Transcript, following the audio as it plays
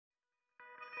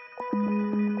I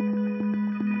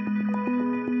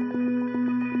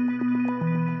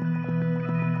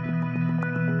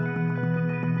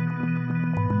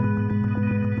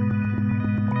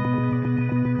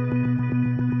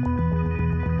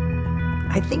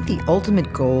think the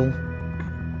ultimate goal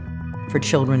for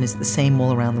children is the same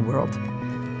all around the world.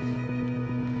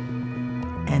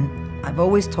 And I've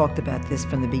always talked about this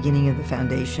from the beginning of the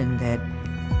foundation, that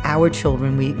our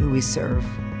children who we serve,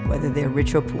 whether they're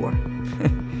rich or poor,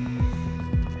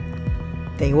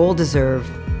 they all deserve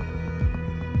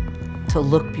to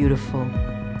look beautiful,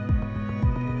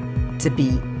 to be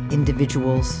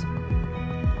individuals,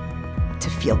 to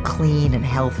feel clean and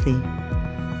healthy,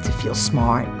 to feel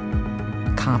smart,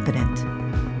 competent,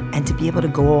 and to be able to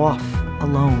go off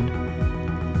alone,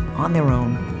 on their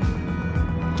own,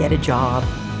 get a job,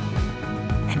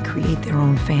 and create their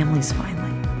own families finally.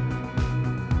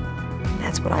 And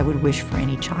that's what I would wish for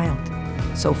any child.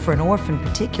 So for an orphan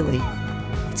particularly,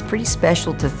 it's pretty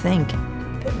special to think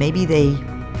that maybe they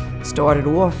started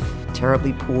off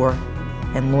terribly poor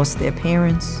and lost their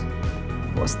parents,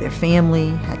 lost their family,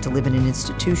 had to live in an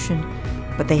institution,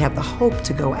 but they have the hope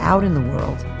to go out in the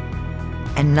world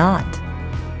and not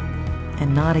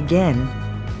again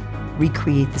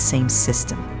recreate the same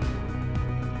system.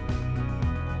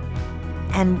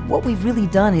 And what we've really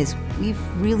done is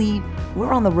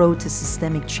we're on the road to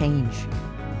systemic change.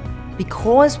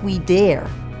 Because we dare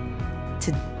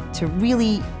to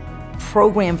really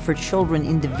program for children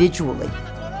individually.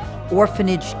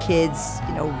 Orphanage kids,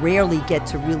 rarely get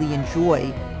to really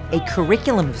enjoy a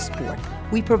curriculum of sport.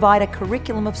 We provide a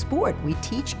curriculum of sport. We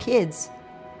teach kids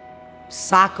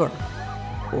soccer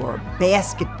or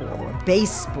basketball or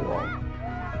baseball.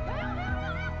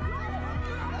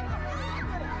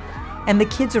 And the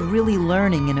kids are really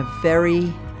learning in a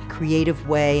very creative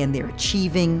way, and they're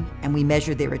achieving, and we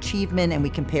measure their achievement, and we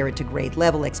compare it to grade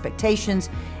level expectations,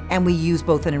 and we use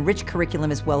both an enriched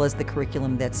curriculum as well as the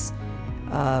curriculum that's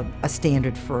a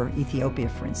standard for Ethiopia,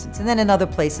 for instance. And then in other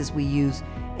places we use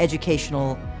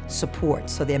educational support.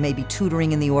 So there may be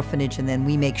tutoring in the orphanage, and then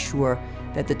we make sure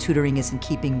that the tutoring is in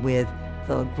keeping with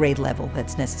the grade level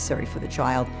that's necessary for the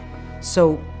child.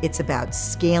 So it's about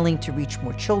scaling to reach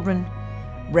more children,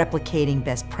 replicating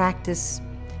best practice,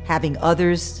 having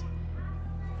others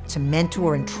to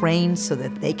mentor and train so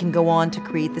that they can go on to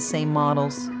create the same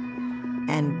models,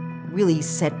 and really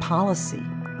set policy,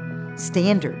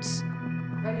 standards.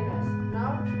 Very nice.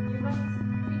 Now you must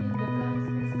fill in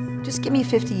the blanks. Just give me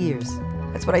 50 years.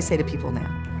 That's what I say to people now.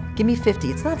 Give me 50.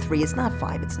 It's not 3, it's not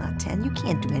 5, it's not 10. You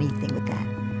can't do anything with that.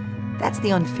 That's the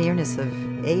unfairness of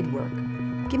aid work.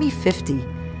 Give me 50,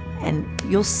 and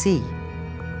you'll see.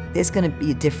 There's going to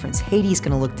be a difference. Haiti's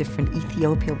going to look different.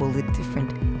 Ethiopia will look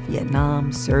different.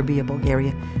 Vietnam, Serbia,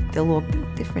 Bulgaria, they'll all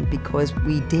look different because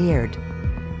we dared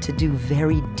to do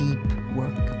very deep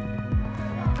work.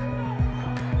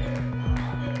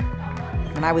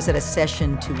 When I was at a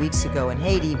session 2 weeks ago in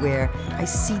Haiti where I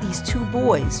see these 2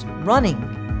 boys running,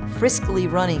 friskily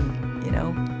running,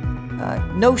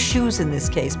 no shoes in this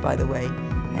case, by the way,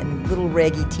 and little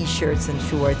raggy t-shirts and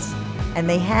shorts, and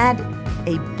they had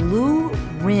a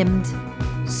blue-rimmed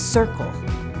circle,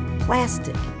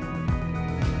 plastic.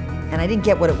 And I didn't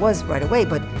get what it was right away,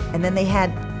 and then they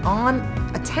had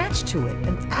attached to it,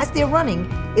 and as they're running,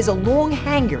 is a long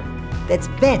hanger that's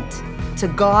bent to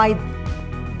guide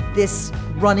this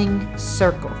running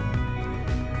circle.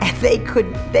 And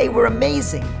they were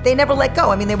amazing. They never let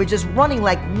go. I mean, they were just running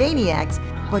like maniacs.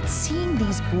 But seeing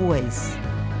these boys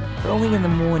early in the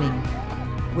morning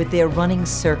with their running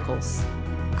circles,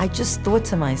 I just thought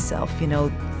to myself,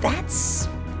 that's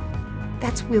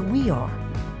where we are.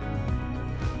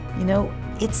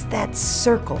 It's that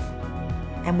circle,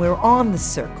 and we're on the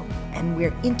circle, and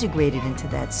we're integrated into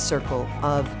that circle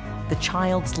of the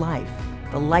child's life,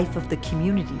 the life of the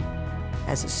community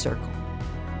as a circle,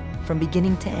 from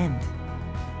beginning to end.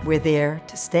 We're there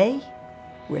to stay,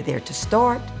 we're there to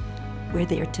start, we're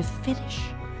there to finish.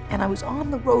 And I was on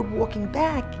the road walking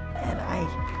back, and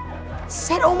I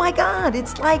said, oh my God,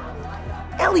 it's like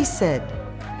Ellie said.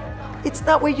 It's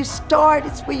not where you start,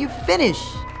 it's where you finish.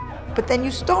 But then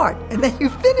you start, and then you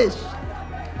finish.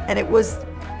 And it was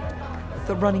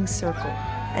the running circle.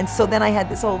 And so then I had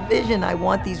this whole vision. I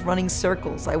want these running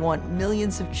circles. I want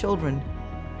millions of children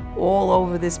all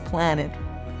over this planet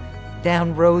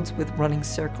down roads with running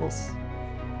circles,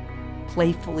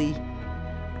 playfully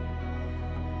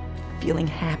feeling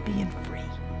happy and free.